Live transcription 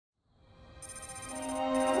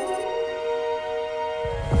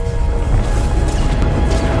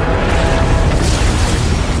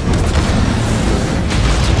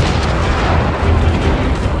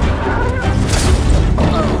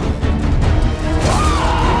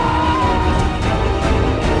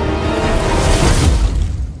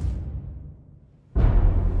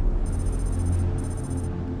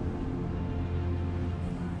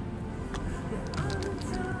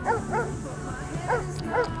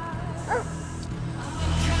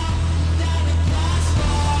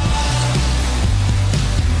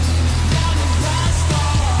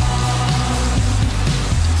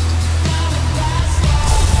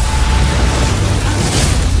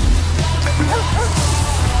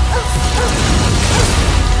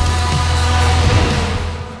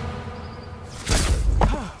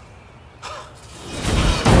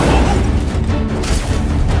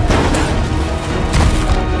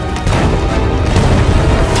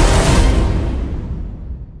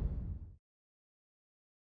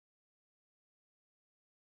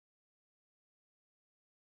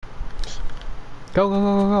Go, go,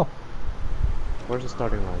 go, go, go. Where's the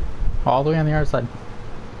starting line? All the way on the other side.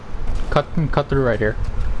 Cut through right here.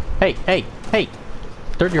 Hey, hey, hey!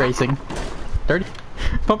 Dirty racing. Dirty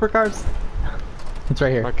bumper cars. It's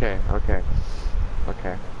right here. Okay, okay.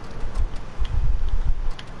 Okay.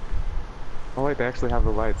 Oh wait, they actually have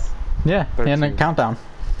the lights. Yeah, 13. and then countdown.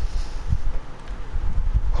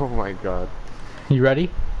 Oh my god. You ready?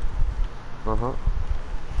 Uh-huh.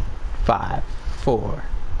 5, 4,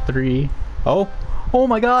 3. Oh! Oh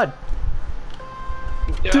my god!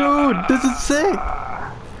 Dude, this is sick!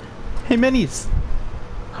 Hey, minis!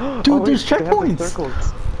 Dude, Oh, wait, there's they have the checkpoints!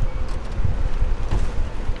 circles.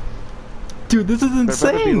 Dude, this is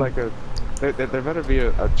insane! There better be like there better be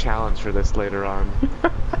a challenge for this later on.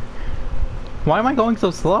 Why am I going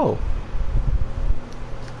so slow?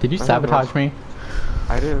 Did you sabotage me?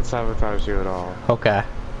 I didn't sabotage you at all. Okay.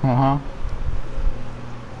 Uh-huh.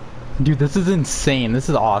 Dude, this is insane. This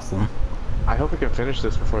is awesome. I hope we can finish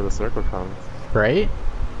this before the circle comes. Right?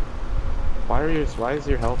 Why is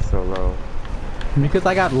your health so low? Because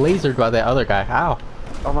I got lasered by that other guy. Ow.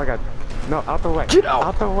 Oh my god. No, out the way. Get out!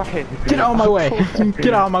 Out the way. Get out of my way.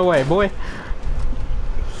 Get out of my way, boy.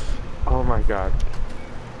 Oh my god.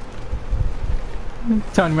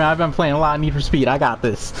 Telling me I've been playing a lot of Need for Speed. I got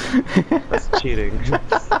this. That's cheating.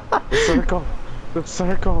 The circle. The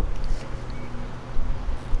circle.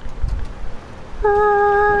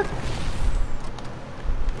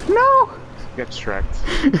 No. Get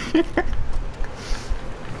Shrek'd.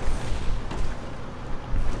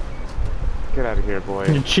 Get out of here, boy.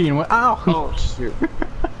 You're cheating. Ow. Oh shoot.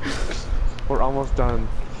 We're almost done.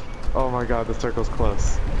 Oh my god, the circle's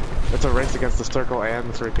close. It's a race against the circle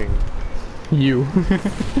and the freaking... You.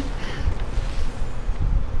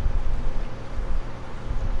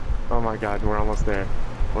 Oh my god, we're almost there.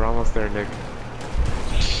 We're almost there, Nick.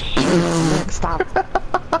 Nick, stop!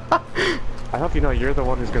 I hope you know you're the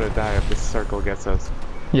one who's gonna die if this circle gets us.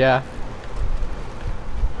 Yeah.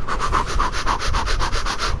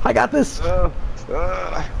 I got this. Ah,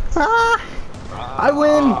 I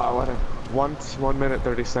win. What a, 1 minute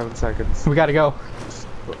 37 seconds. We gotta go.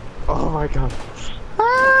 Oh my god.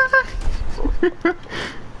 Ah.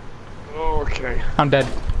 Okay. I'm dead.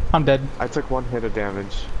 I'm dead. I took 1 hit of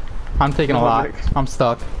damage. I'm taking a lot. Nick. I'm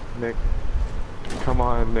stuck. Nick. Come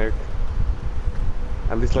on, Nick.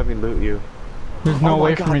 At least let me loot you. There's no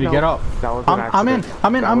way for me to get up. That was an accident.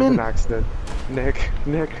 I'm in. I'm in. That I'm was in. an accident.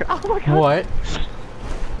 Nick. Oh my god. What?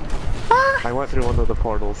 I went through one of the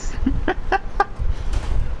portals.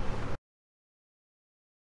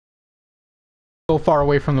 So far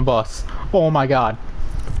away from the bus. Oh my god.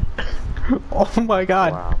 Oh my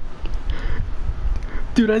god. Wow.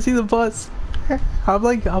 Dude, I see the bus. I'm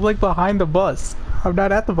like behind the bus. I'm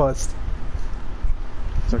not at the bus.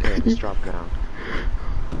 It's okay, just drop down.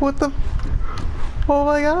 What the? Oh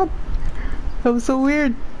my god. That was so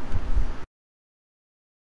weird.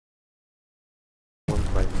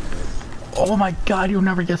 Oh my god, you'll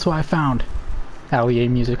never guess what I found. LEA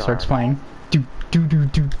music starts playing. Do do do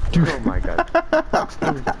do do. Oh my god.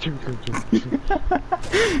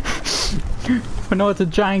 But no, it's a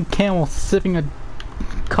giant camel sipping a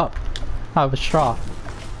cup out of a straw.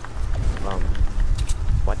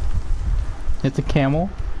 What? It's a camel,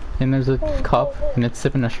 and there's a cup, and it's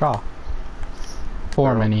sipping a straw.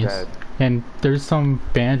 4 They're all minis. dead. And there's some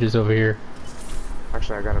bandages over here.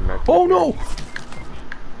 Actually, I got a med. Oh no!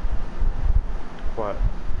 What?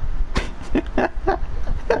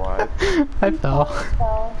 What? I fell.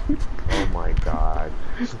 Oh my god.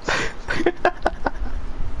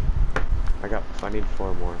 I need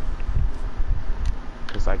 4 more.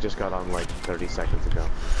 Cause I just got on like 30 seconds ago.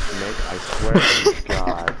 Nick, I swear to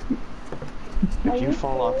god. If you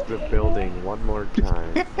fall off the building one more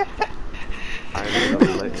time, I'm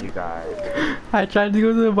gonna let you die. I tried to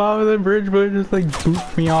go to the bottom of the bridge, but it just like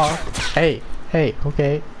booped me off. Hey, hey,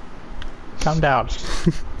 okay. Calm down.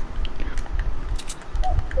 Somebody's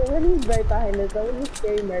right behind us. That was a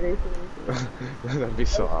scary murder scene. That'd be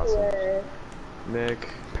so awesome. Nick.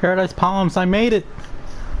 Paradise Palms, I made it.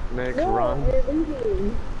 Nick, No, run. you're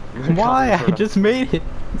leaving. They're Why? coming I for just made it. us.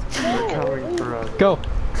 They're coming for us. Go.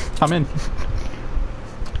 I'm in.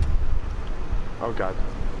 Oh god.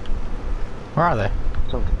 Where are they?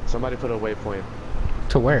 Somebody put a waypoint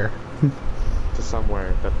To where? to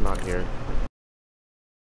somewhere that's not here.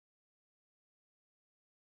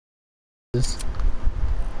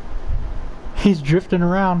 He's drifting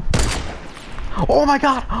around. Oh my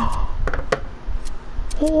god!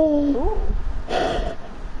 Oh!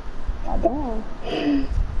 Goddamn.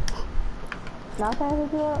 Not trying to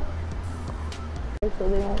pick you up. So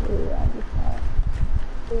they won't really understand.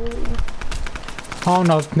 Oh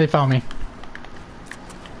no, they found me.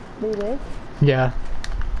 They did? Yeah.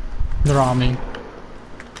 They're on me.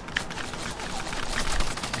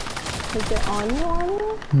 Is it on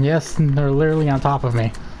you? Yes, they're literally on top of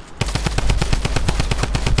me.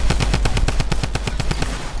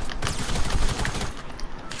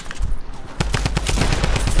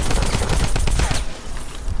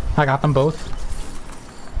 I got them both.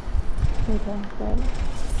 Okay, good.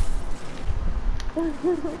 Oh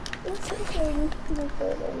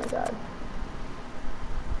my god.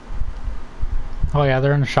 Oh yeah,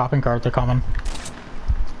 they're in the shopping cart. They're coming.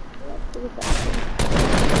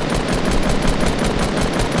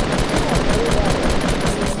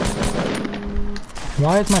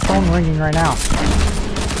 Why is my phone ringing right now?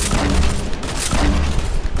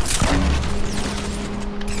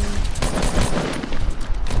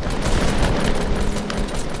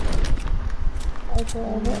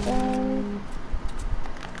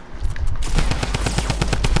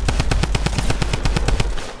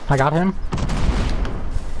 I got him.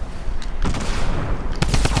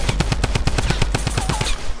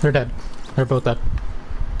 They're dead. They're both dead.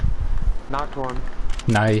 Knocked one.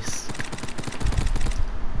 Nice.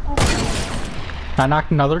 I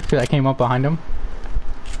knocked another because I came up behind him.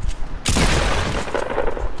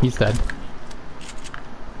 He's dead.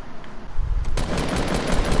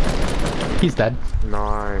 He's dead.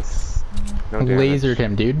 Nice. No damage. Lasered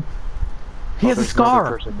him, dude. He has a There's another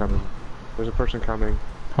scar! person coming. There's a person coming.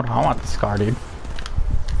 Hold on, I want the scar, dude.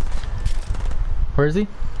 Where is he?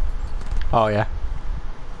 Oh, yeah.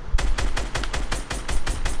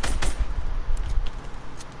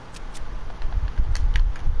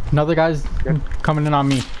 Another guy's coming in on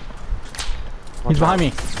me. He's behind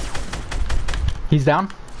me. He's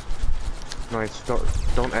down. Nice.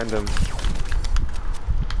 Don't end him.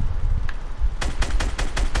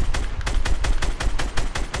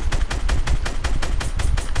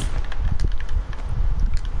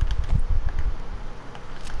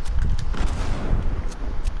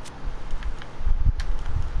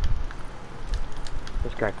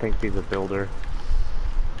 This guy thinks he's a builder.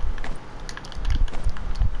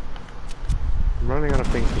 I'm running out of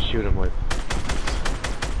things to shoot him with.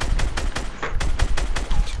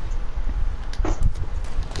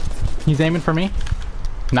 He's aiming for me.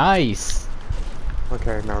 Nice.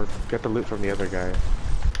 Okay, now get the loot from the other guy.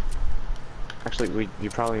 Actually, you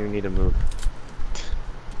probably need to move. So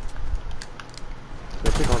I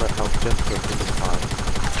take all that health just to the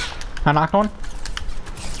spot. I knocked one.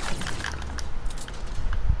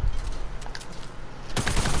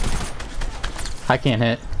 I can't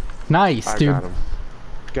hit. Nice, I dude. got him.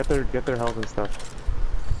 Get their health and stuff.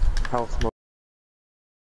 Health, smoke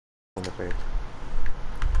on the face.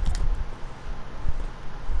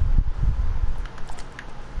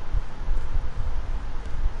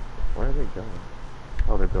 Where are they going?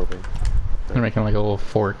 Oh, they're building. They're making like a little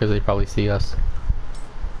fort because they probably see us.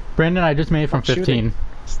 Brandon, I just made it from 15.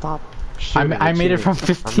 Stop shooting. I made it from I'm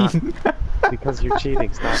 15. not, because you're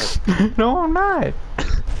cheating. Stop it. No, I'm not.